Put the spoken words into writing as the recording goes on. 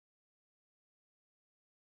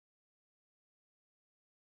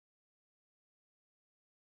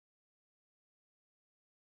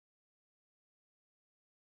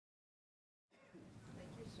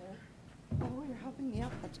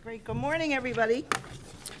Yep, that's great. Good morning, everybody.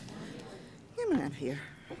 Come on up here.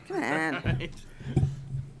 Come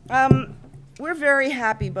on. We're very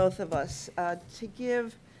happy, both of us, to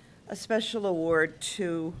give a special award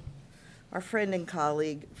to our friend and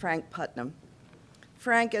colleague, Frank Putnam.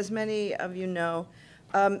 Frank, as many of you know,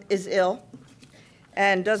 is ill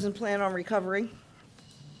and doesn't plan on recovering.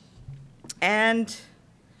 And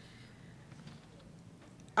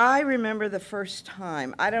I remember the first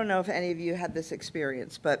time, I don't know if any of you had this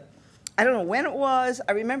experience, but I don't know when it was.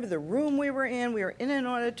 I remember the room we were in. We were in an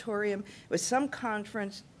auditorium. It was some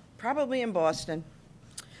conference, probably in Boston,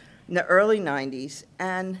 in the early 90s.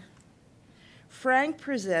 And Frank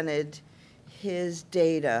presented his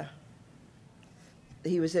data.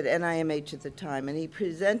 He was at NIMH at the time, and he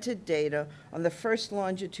presented data on the first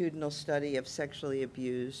longitudinal study of sexually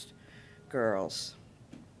abused girls.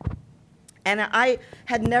 And I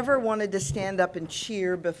had never wanted to stand up and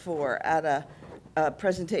cheer before at a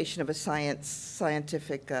presentation of a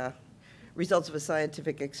scientific results of a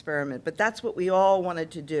scientific experiment. But that's what we all wanted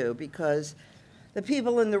to do, because the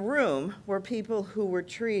people in the room were people who were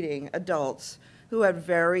treating adults who had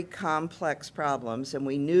very complex problems, and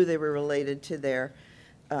we knew they were related to their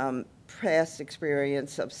past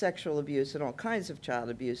experience of sexual abuse and all kinds of child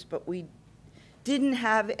abuse, but we didn't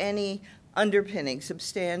have any underpinning,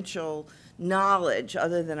 substantial knowledge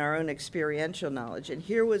other than our own experiential knowledge. And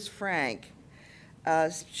here was Frank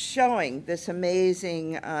showing this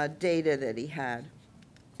amazing data that he had.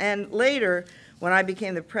 And later, when I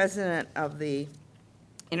became the president of the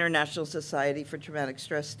International Society for Traumatic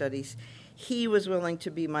Stress Studies, he was willing to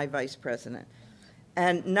be my vice president.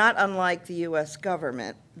 And not unlike the US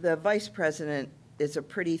government, the vice president is a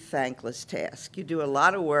pretty thankless task. You do a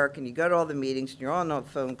lot of work and you go to all the meetings and you're on the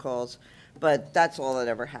phone calls, but that's all that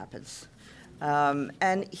ever happens.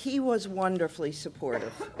 And he was wonderfully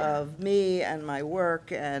supportive of me and my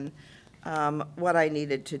work and what I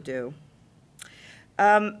needed to do.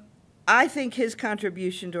 I think his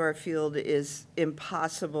contribution to our field is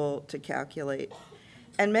impossible to calculate.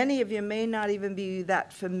 And many of you may not even be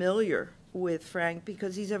that familiar with Frank,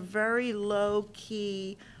 because he's a very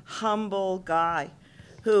low-key, humble guy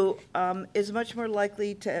who is much more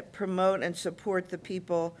likely to promote and support the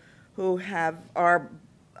people who are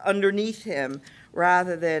underneath him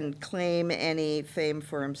rather than claim any fame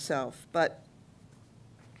for himself. But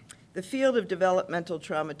the field of developmental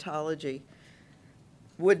traumatology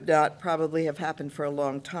would not probably have happened for a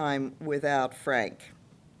long time without Frank.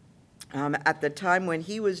 At the time when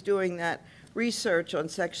he was doing that research on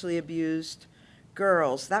sexually abused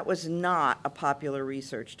girls, that was not a popular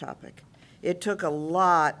research topic. It took a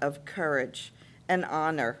lot of courage and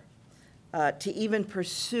honor to even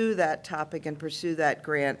pursue that topic and pursue that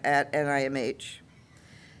grant at NIMH.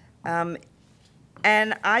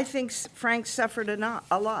 And I think Frank suffered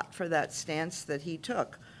a lot for that stance that he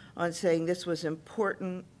took on saying this was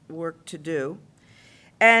important work to do.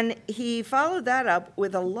 And he followed that up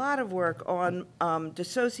with a lot of work on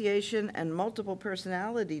dissociation and multiple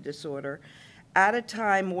personality disorder at a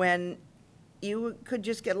time when you could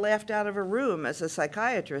just get laughed out of a room as a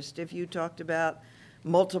psychiatrist if you talked about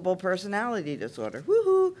multiple personality disorder.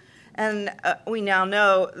 Woohoo! And we now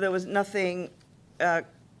know there was nothing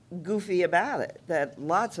goofy about it, that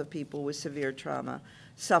lots of people with severe trauma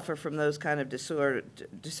suffer from those kind of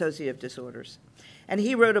dissociative disorders. And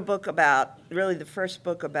he wrote a book about, really the first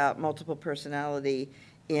book about multiple personality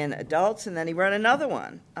in adults, and then he wrote another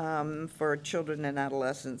one for children and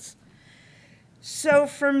adolescents. So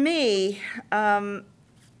for me, I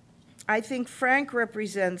think Frank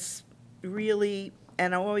represents really,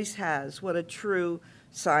 and always has, what a true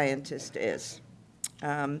scientist is.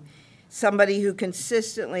 Somebody who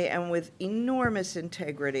consistently and with enormous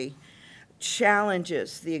integrity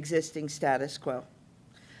challenges the existing status quo.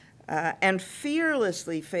 And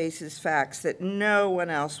fearlessly faces facts that no one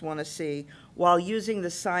else wants to see, while using the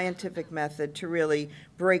scientific method to really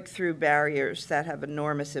break through barriers that have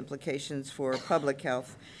enormous implications for public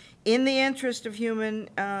health in the interest of human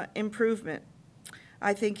improvement.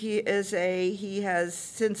 I think he has,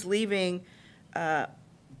 since leaving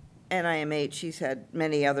NIMH, he's had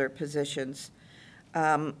many other positions,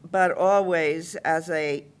 but always as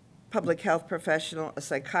a public health professional, a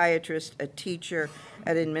psychiatrist, a teacher,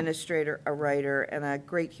 an administrator, a writer, and a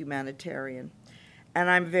great humanitarian. And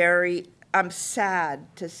I'm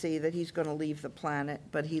sad to see that he's going to leave the planet,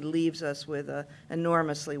 but he leaves us with an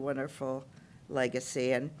enormously wonderful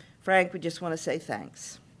legacy. And Frank, we just want to say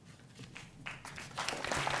thanks.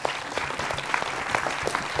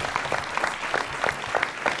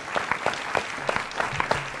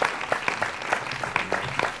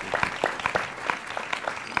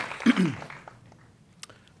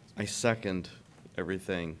 I second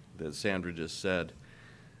everything that Sandra just said.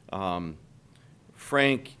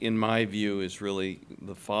 Frank, in my view, is really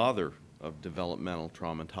the father of developmental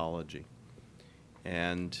traumatology.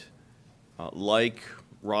 And like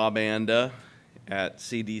Rob Anda at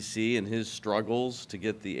CDC and his struggles to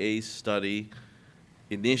get the ACE study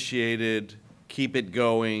initiated, keep it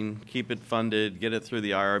going, keep it funded, get it through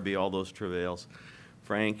the IRB, all those travails,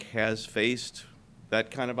 Frank has faced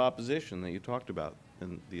that kind of opposition that you talked about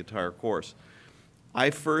in the entire course. I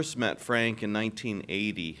first met Frank in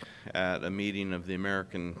 1980 at a meeting of the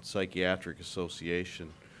American Psychiatric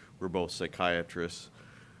Association. We're both psychiatrists.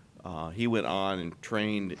 He went on and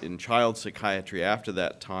trained in child psychiatry after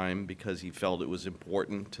that time because he felt it was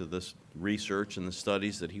important to this research and the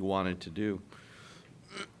studies that he wanted to do.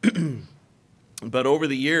 But over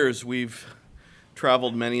the years, we've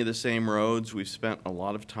traveled many of the same roads. We've spent a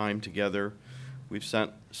lot of time together. We've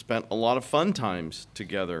spent a lot of fun times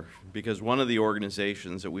together because one of the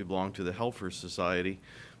organizations that we belong to, the Helfer Society,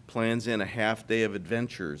 plans in a half day of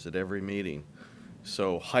adventures at every meeting.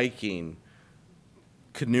 So hiking,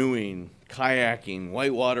 canoeing, kayaking,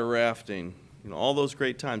 whitewater rafting, all those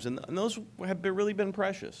great times. And those have really been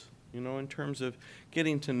precious, in terms of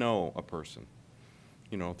getting to know a person,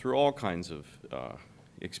 through all kinds of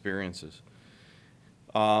experiences.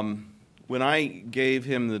 When I gave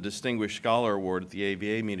him the Distinguished Scholar Award at the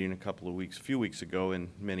AVA meeting a few weeks ago in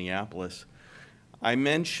Minneapolis, I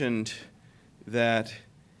mentioned that,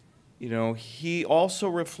 he also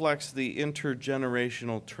reflects the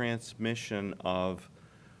intergenerational transmission of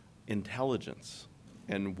intelligence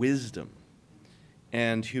and wisdom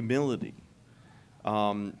and humility.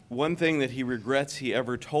 One thing that he regrets he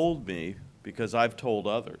ever told me, because I've told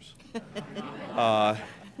others,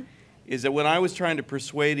 is that when I was trying to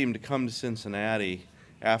persuade him to come to Cincinnati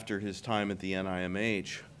after his time at the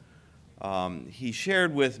NIMH, he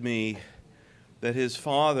shared with me that his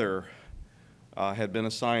father had been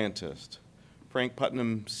a scientist. Frank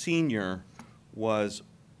Putnam Sr. was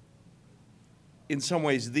in some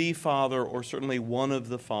ways the father, or certainly one of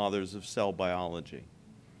the fathers of cell biology.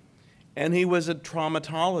 And he was a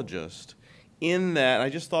traumatologist in that, I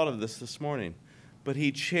just thought of this morning, but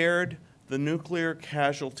he chaired the Nuclear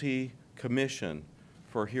Casualty Commission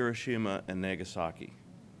for Hiroshima and Nagasaki.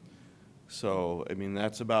 So,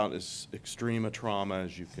 that's about as extreme a trauma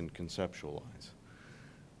as you can conceptualize.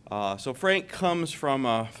 So Frank comes from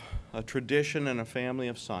a tradition and a family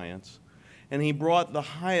of science, and he brought the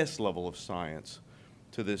highest level of science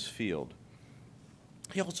to this field.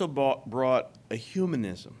 He also brought a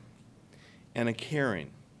humanism and a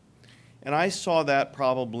caring. And I saw that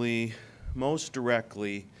probably most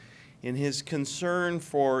directly in his concern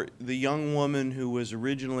for the young woman who was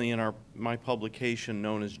originally in my publication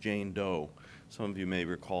known as Jane Doe. Some of you may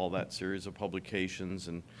recall that series of publications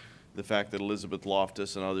and the fact that Elizabeth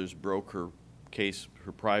Loftus and others broke her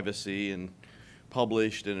privacy, and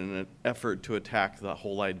published in an effort to attack the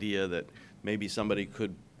whole idea that maybe somebody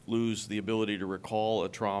could lose the ability to recall a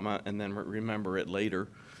trauma and then remember it later.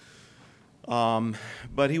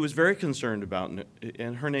 But he was very concerned about,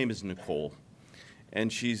 and her name is Nicole,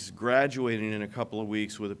 and she's graduating in a couple of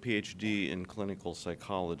weeks with a PhD in clinical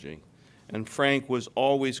psychology. And Frank was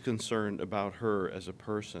always concerned about her as a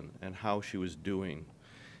person and how she was doing,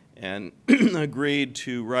 and agreed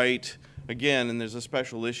to write, again, and there's a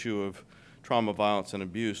special issue of Trauma, Violence, and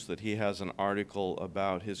Abuse that he has an article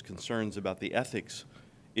about his concerns about the ethics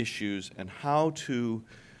issues and how to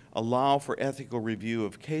allow for ethical review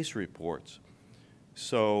of case reports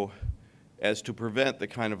so as to prevent the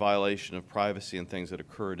kind of violation of privacy and things that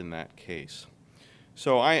occurred in that case.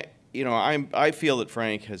 So I feel that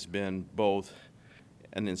Frank has been both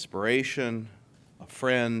an inspiration, a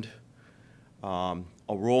friend, a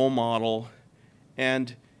role model,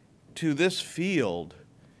 and to this field,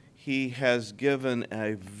 he has given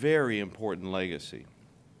a very important legacy.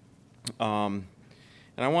 And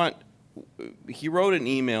he wrote an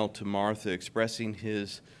email to Martha expressing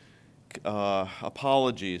his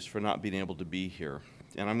apologies for not being able to be here.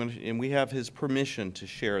 And we have his permission to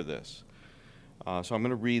share this. So I'm going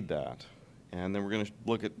to read that. And then we're going to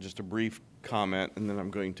look at just a brief comment, and then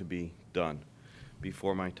I'm going to be done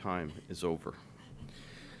before my time is over.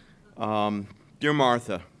 Dear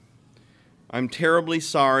Martha, I'm terribly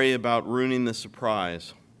sorry about ruining the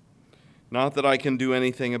surprise. Not that I can do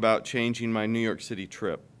anything about changing my New York City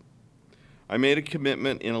trip. I made a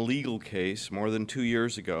commitment in a legal case more than 2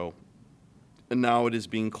 years ago, and now it is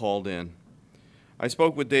being called in. I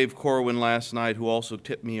spoke with Dave Corwin last night, who also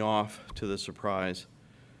tipped me off to the surprise.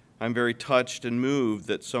 I'm very touched and moved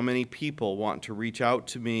that so many people want to reach out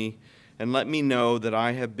to me and let me know that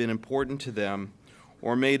I have been important to them,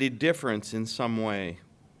 or made a difference in some way.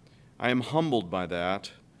 I am humbled by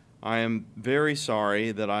that. I am very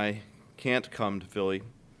sorry that I can't come to Philly.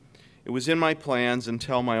 It was in my plans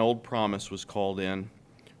until my old promise was called in,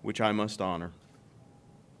 which I must honor.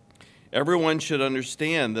 Everyone should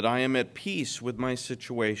understand that I am at peace with my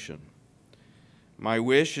situation. My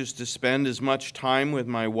wish is to spend as much time with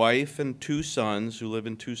my wife and 2 sons, who live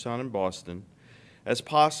in Tucson and Boston, as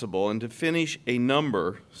possible, and to finish a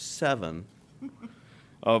number, 7,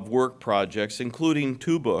 of work projects, including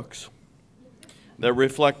 2 books, that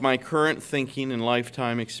reflect my current thinking and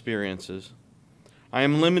lifetime experiences. I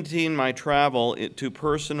am limiting my travel to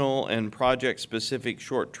personal and project-specific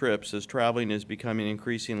short trips, as traveling is becoming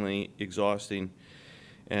increasingly exhausting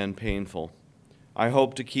and painful. I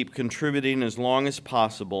hope to keep contributing as long as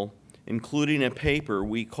possible, including a paper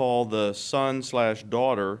we call the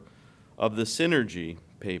son/daughter of the Synergy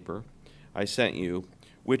paper I sent you,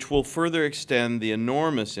 which will further extend the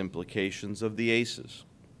enormous implications of the ACEs.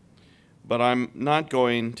 But I'm not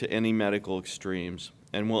going to any medical extremes,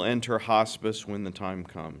 and will enter hospice when the time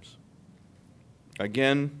comes.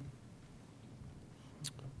 Again,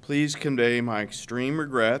 please convey my extreme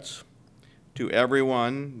regrets to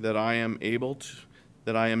everyone that I am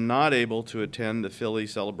not able to attend the Philly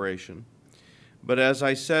celebration. But as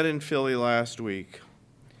I said in Philly last week,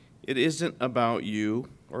 it isn't about you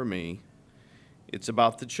or me, it's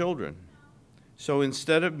about the children. So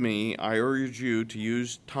instead of me, I urge you to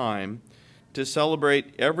use time to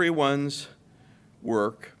celebrate everyone's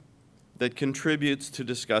work that contributes to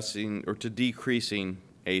discussing or to decreasing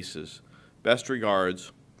ACEs. Best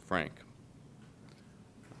regards, Frank.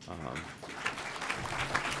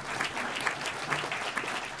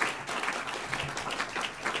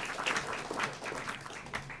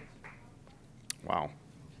 Wow.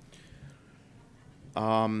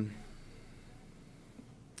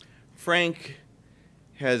 Frank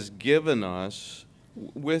has given us,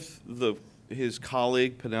 with his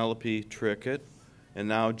colleague Penelope Trickett, and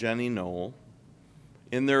now Jenny Knoll,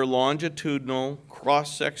 in their longitudinal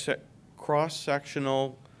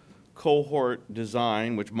cross-sectional cohort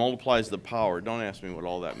design, which multiplies the power. Don't ask me what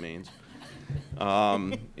all that means.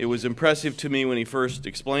 It was impressive to me when he first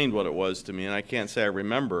explained what it was to me, and I can't say I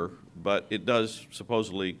remember, but it does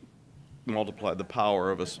supposedly multiply the power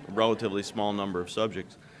of a relatively small number of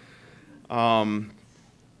subjects.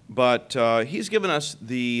 But he's given us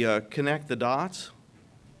the connect the dots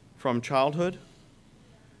from childhood,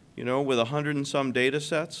 you know, with 100 and some data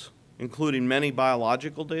sets, including many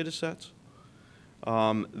biological data sets,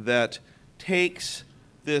 that takes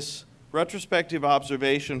this retrospective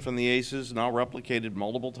observation from the ACEs, now replicated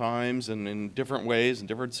multiple times and in different ways and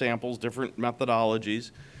different samples, different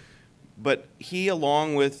methodologies. But he,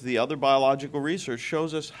 along with the other biological research,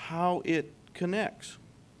 shows us how it connects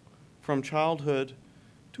from childhood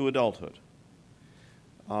to adulthood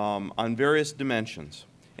on various dimensions.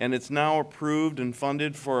 And it's now approved and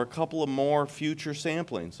funded for a couple of more future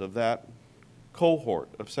samplings of that cohort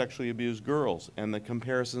of sexually abused girls and the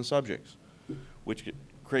comparison subjects, which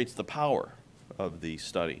creates the power of the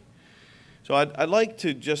study. So I'd like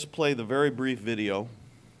to just play the very brief video.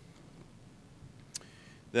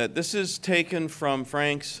 That this is taken from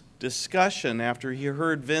Frank's discussion after he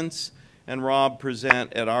heard Vince and Rob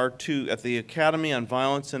present at at the Academy on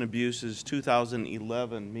Violence and Abuse's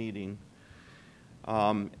 2011 meeting.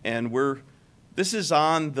 And this is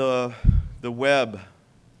on the web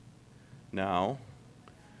now,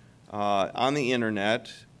 on the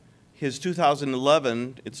internet. His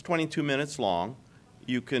 2011, it's 22 minutes long.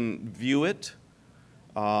 You can view it.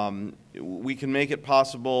 We can make it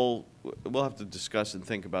possible. We'll have to discuss and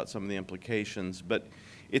think about some of the implications, but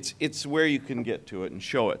it's where you can get to it and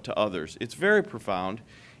show it to others. It's very profound.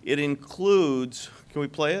 It includes, can we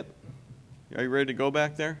play it? Are you ready to go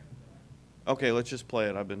back there? Okay, let's just play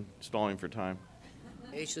it. I've been stalling for time.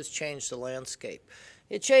 ACEs changed the landscape.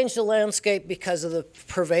 It changed the landscape because of the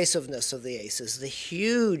pervasiveness of the ACEs, the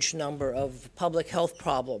huge number of public health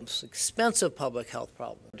problems, expensive public health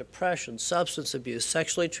problems, depression, substance abuse,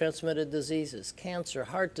 sexually transmitted diseases, cancer,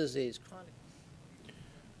 heart disease, chronic.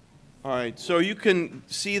 All right, so you can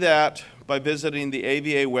see that by visiting the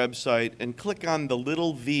AVA website and click on the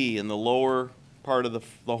little V in the lower part of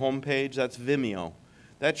the home page. That's Vimeo.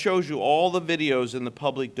 That shows you all the videos in the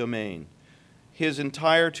public domain. His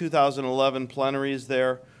entire 2011 plenary is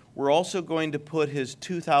there. We're also going to put his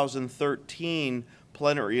 2013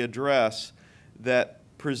 plenary address that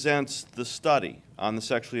presents the study on the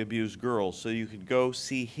sexually abused girls, so you could go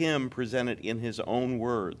see him present it in his own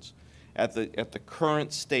words at the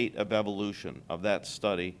current state of evolution of that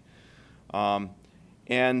study.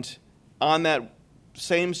 And on that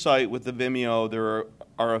same site with the Vimeo, there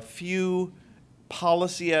are a few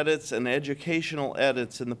policy edits and educational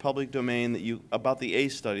edits in the public domain that about the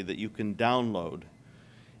ACE study that you can download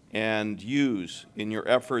and use in your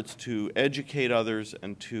efforts to educate others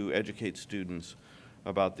and to educate students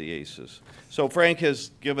about the ACEs. So Frank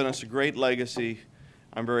has given us a great legacy.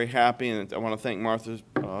 I'm very happy, and I want to thank Martha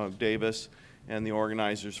Davis and the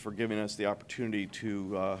organizers for giving us the opportunity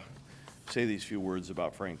to say these few words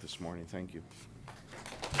about Frank this morning. Thank you.